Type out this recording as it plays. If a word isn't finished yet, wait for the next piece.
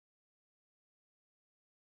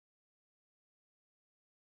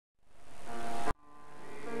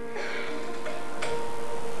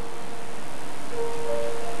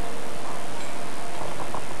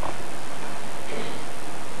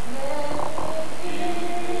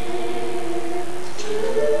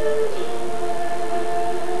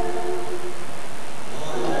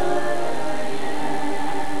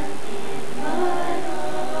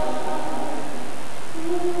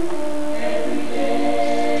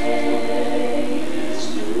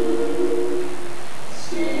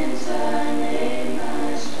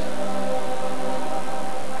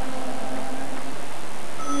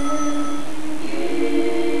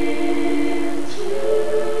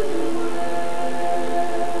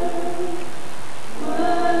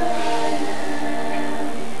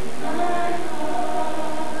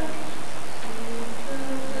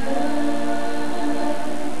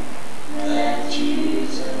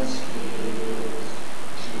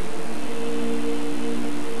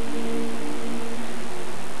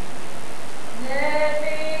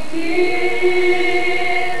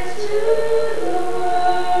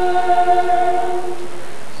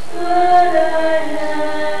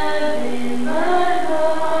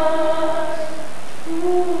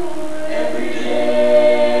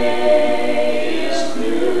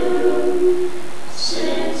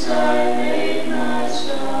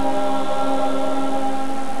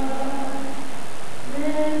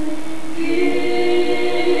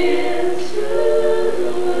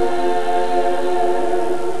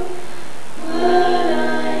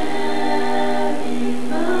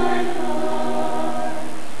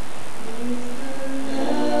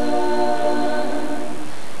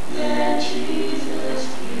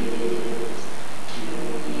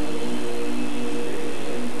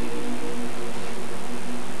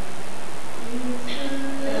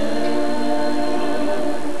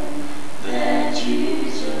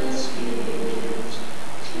Jesus gives.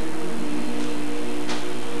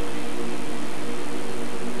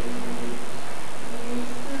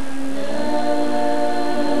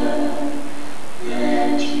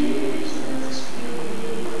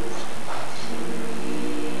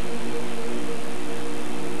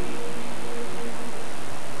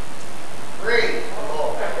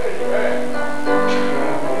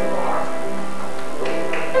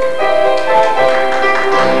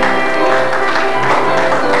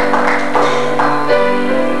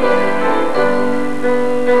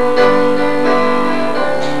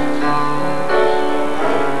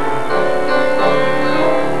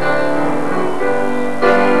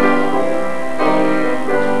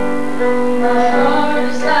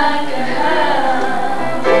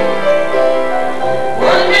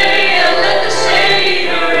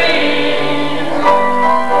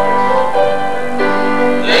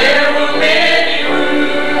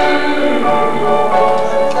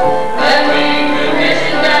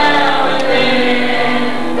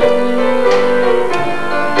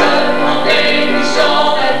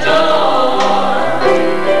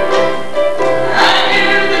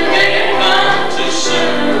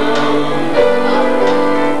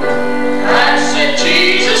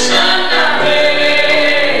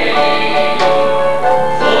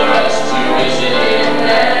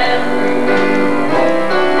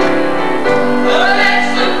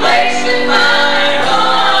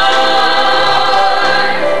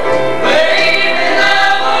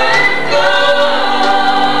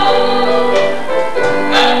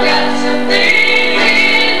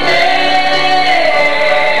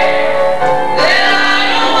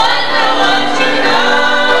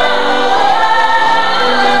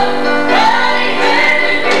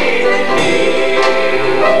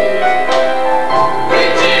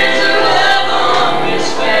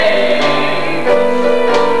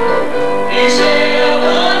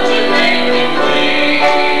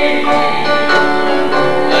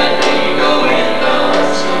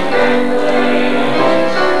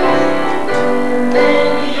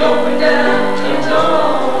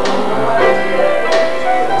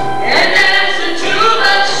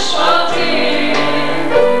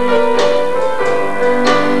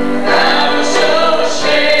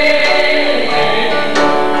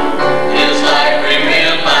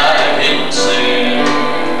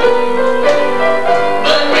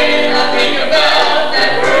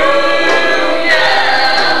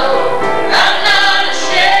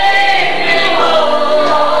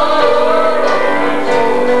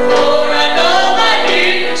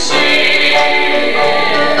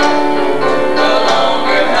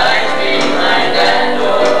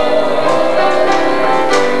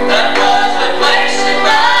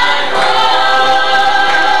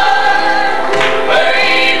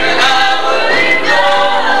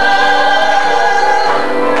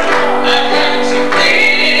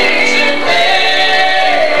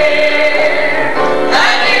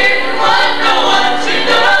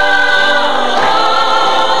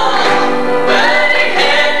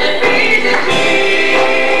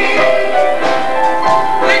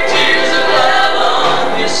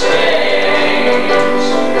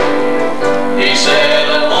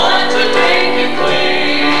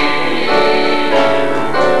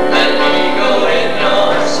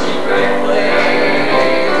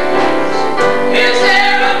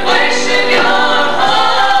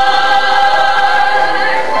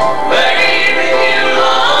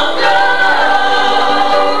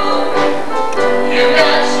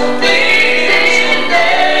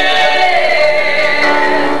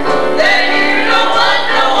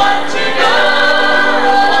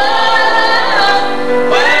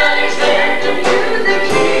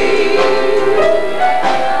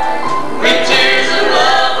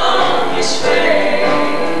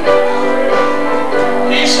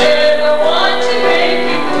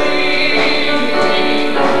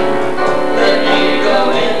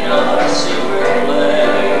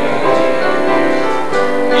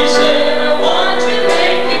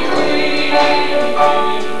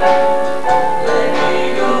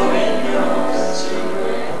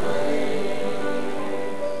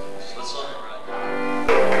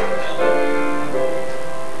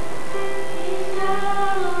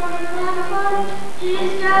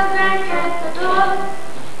 He's got back at the door.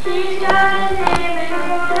 He's got his name in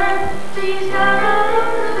order. He's got all of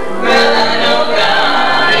the. Well, I know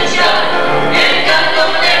God is God, and God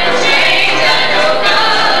will never change. I know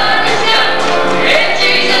God is God, and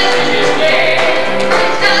Jesus is His name.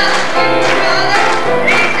 He's God in the Father,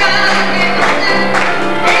 He's God in the Son,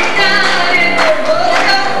 He's God in the Holy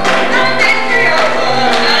Ghost. The mystery of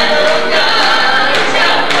one. I know God is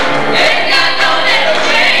God, and God will never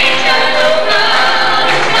change. I know God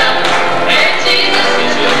is God, and Jesus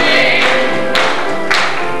is His name.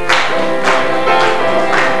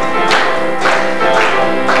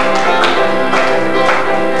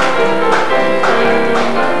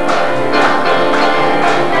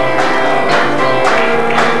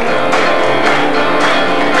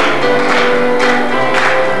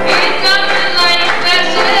 He's got the light of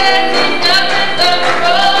flashes, He's got the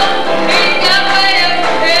thunderbolt, He's got way up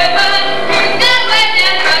from heaven, He's got way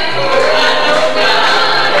down my core. I know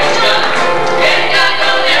God is God, and God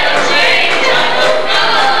will never change. I know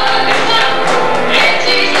God is God, and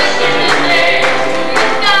Jesus is His name.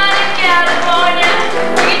 He's God in California,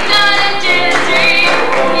 He's God in Tennessee,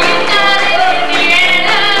 He's God in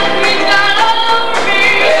Indiana, He's God all over me.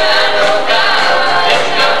 I know God is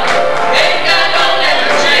God, and God will never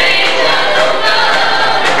change. I know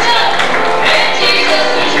God is God, and Jesus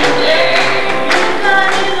is His name. He's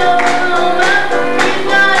got in Oklahoma. He's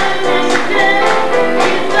got in Michigan.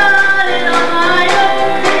 He's got in Ohio.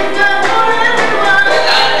 He's got for everyone.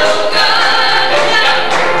 I know God is God,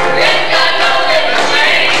 and God will never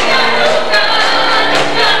change. I know God is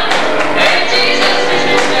God, and Jesus is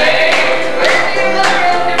His name. When you are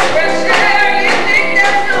under pressure, you think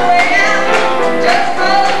there's no way out, just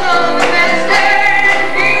call on the Master, and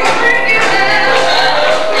He will bring you out. I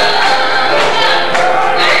know God is God,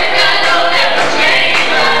 and God will never change.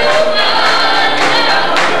 I know God is God,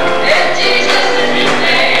 and Jesus is His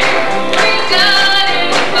name. He's God in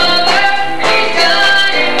the Father, He's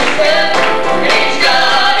God in the Son, He's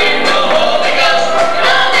God in the Holy Ghost.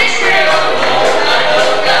 All these three are one. I know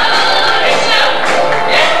God is God,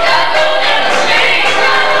 and God will never change.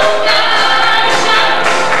 I know God is God,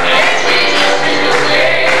 and Jesus is His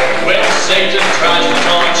name. When Satan tries to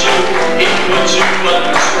taunt you, he puts you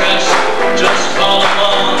under stress. Just call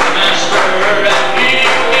upon the Master and He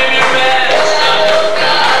will give you rest. I know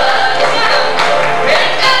God is God,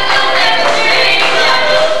 and God will never change. I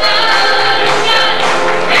know God is God,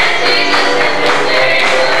 and Jesus is His name.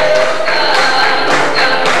 I know God is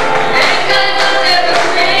God, and God will never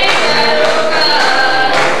change. I know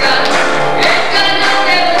God is God, and God will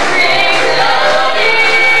never change. I know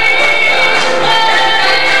Jesus, and God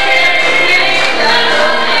will never change. I know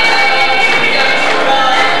God is God, and God will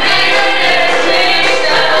never change.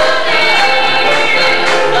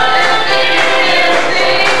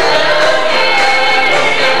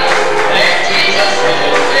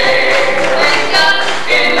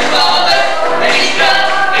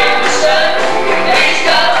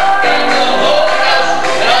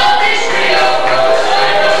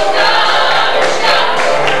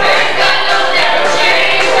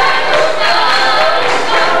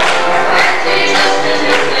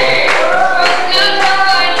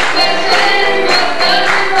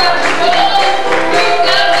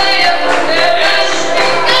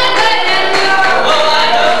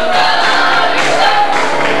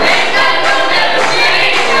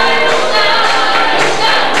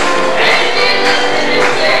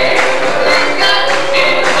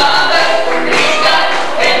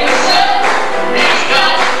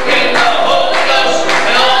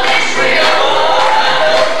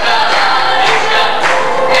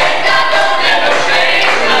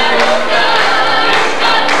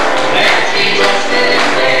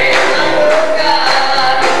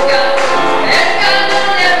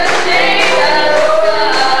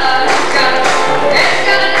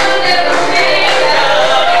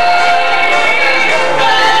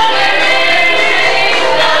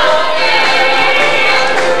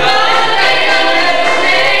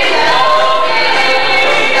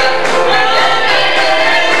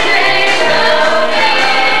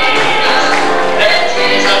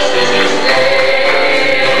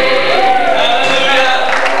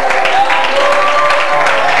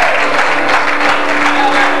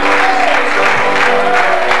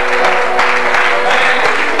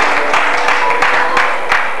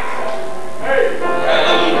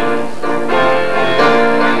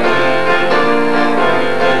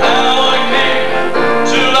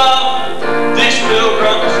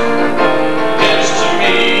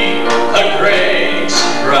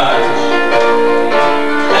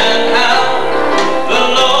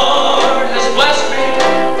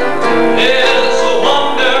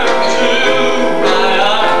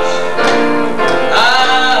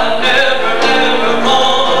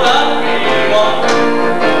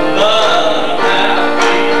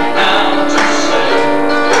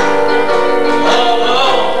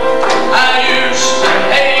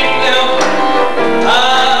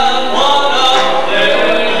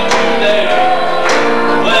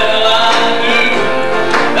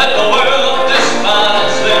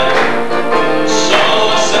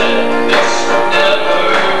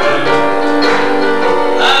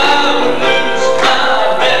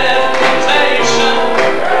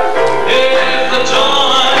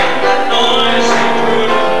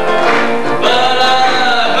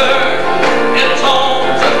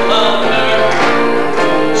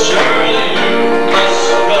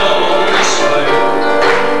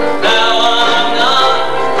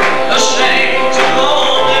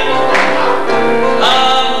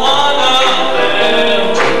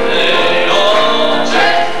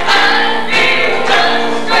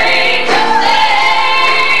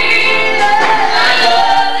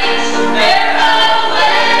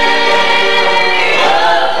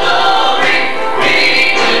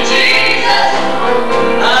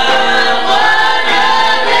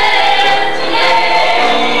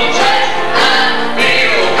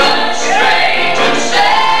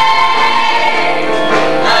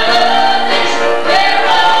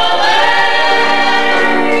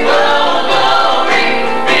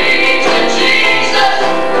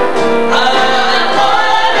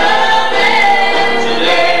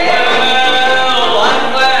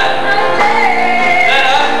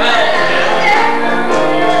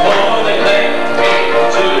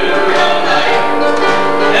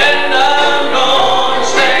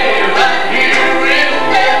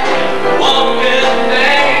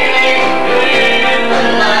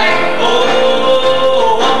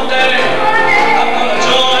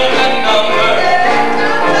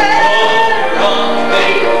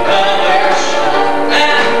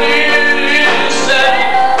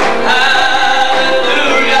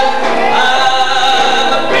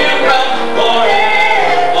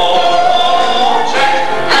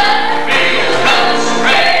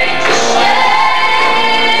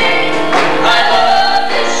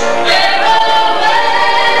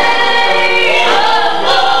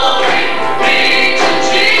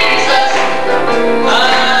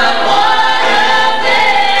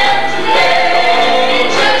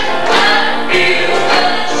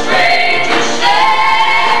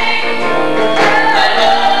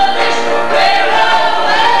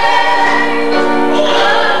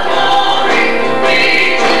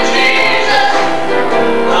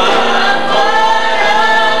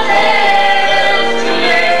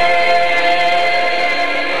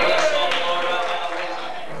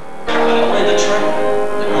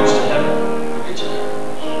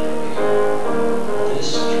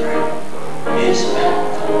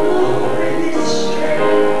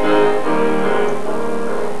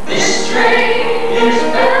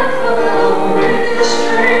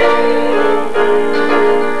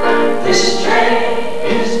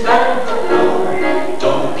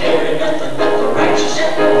 righteous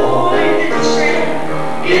and the holy. This train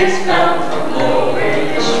is bound for glory.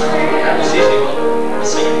 This train. That was easy, wasn't it?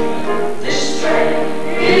 Let's sing it again. This train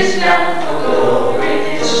is bound for glory.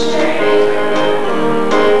 This train.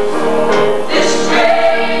 This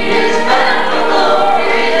train is bound for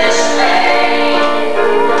glory. This train.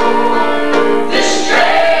 This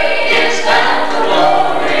train is bound for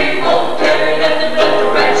glory. Won't carry nothing but the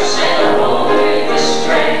righteous and the holy. This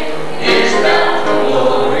train is bound for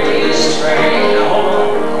glory. This train. Now hold on.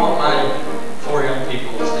 I want my 4 young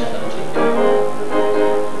people to stand up too.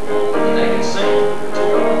 And they can sing.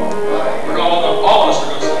 We're all of us are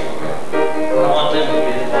going to sing, okay? But I want them to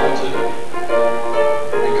be involved too.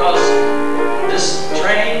 Because this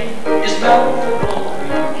train is bound for glory.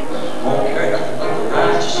 Won't carry nothing but the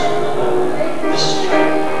righteous and the holy. This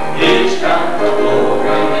train is bound for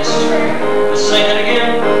glory. This train. Let's sing it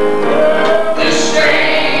again. This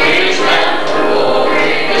train is bound for glory.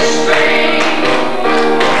 This train.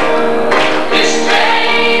 This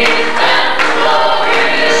train is bound for glory.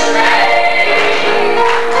 This train.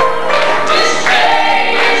 This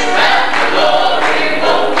train is bound for glory.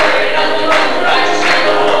 Won't carry nothing but the righteous and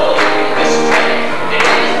the holy. This train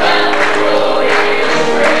is bound for glory. This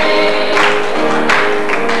train.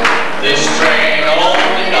 This train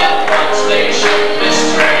only got one station. This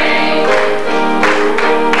train.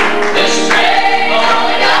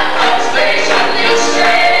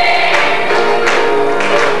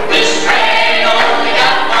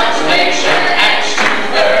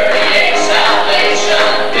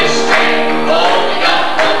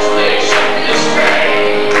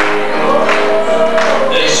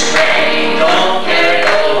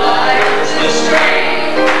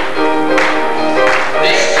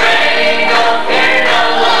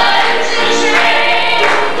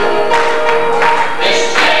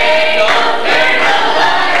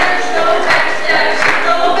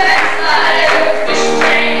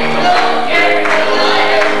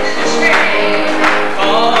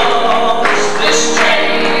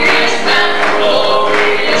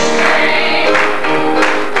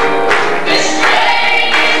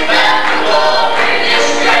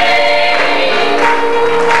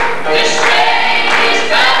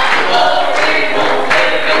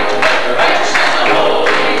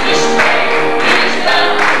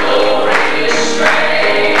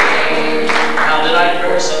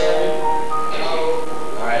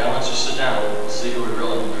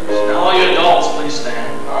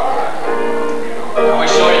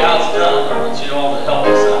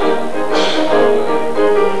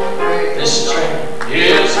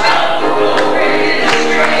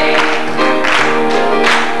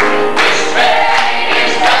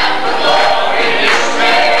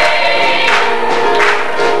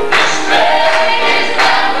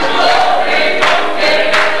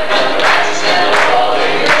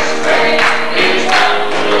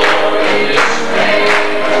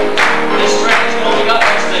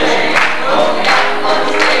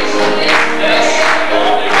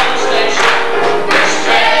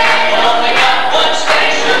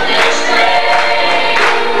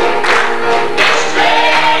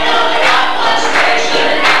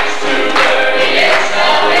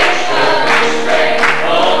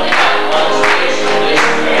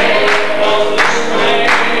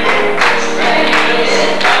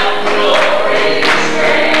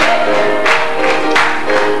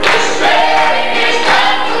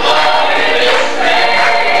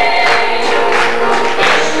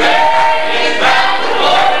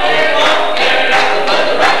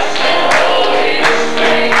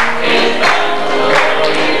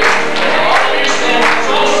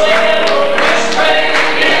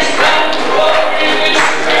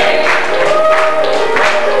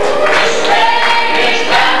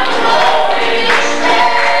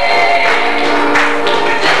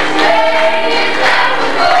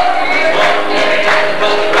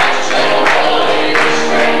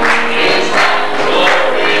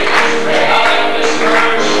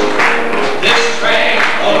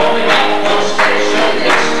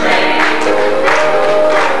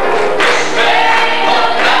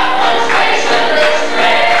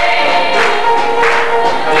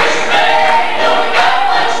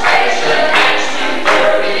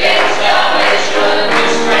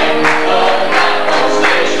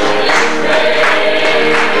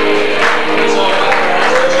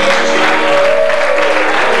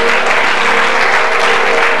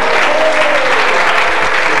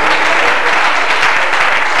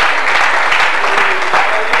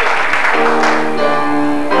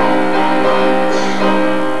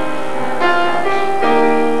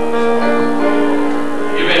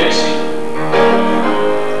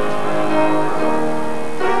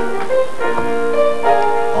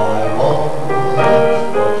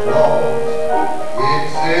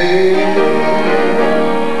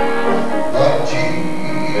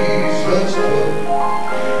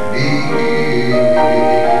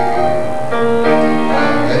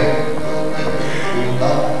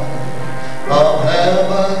 from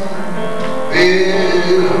heaven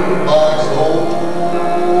fill my soul.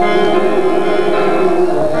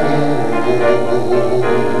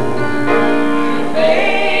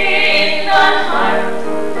 Make my heart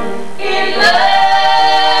in love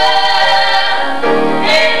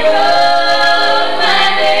and wrote my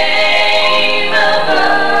name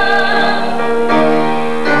above,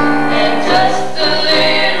 and just a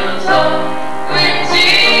little talk with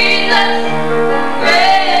Jesus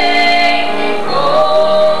make me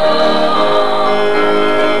whole.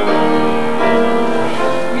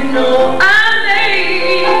 You know I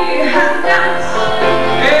may have doubts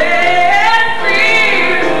and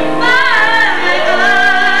fears, my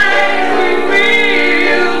eyes be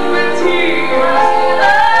filled with tears.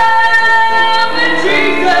 Oh, but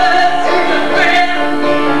Jesus is a friend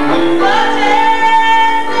who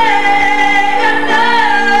watches day and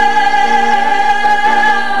night.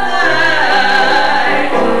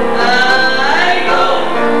 I go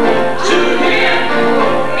to Him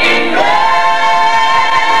in prayer.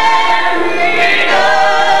 He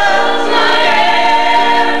knows my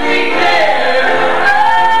every care.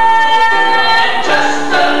 And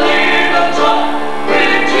just a little talk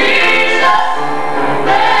with Jesus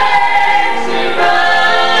makes me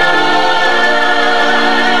right.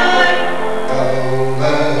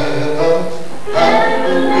 And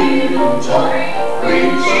a little talk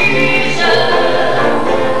with Jesus.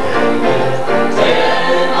 Tell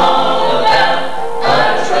Him all about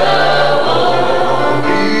our trouble.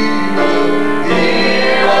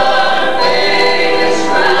 Hear our faintest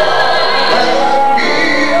cry.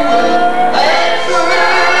 Answer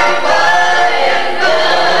by and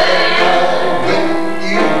by.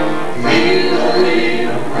 Feel a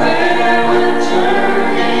little prayer when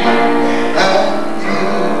turning.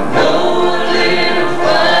 Know a little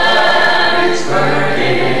fire is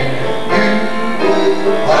burning.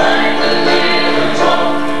 Find a little talk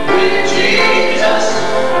with Jesus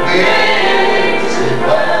makes it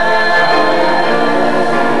right.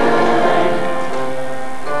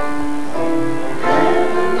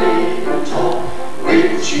 Have a little talk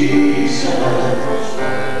with Jesus.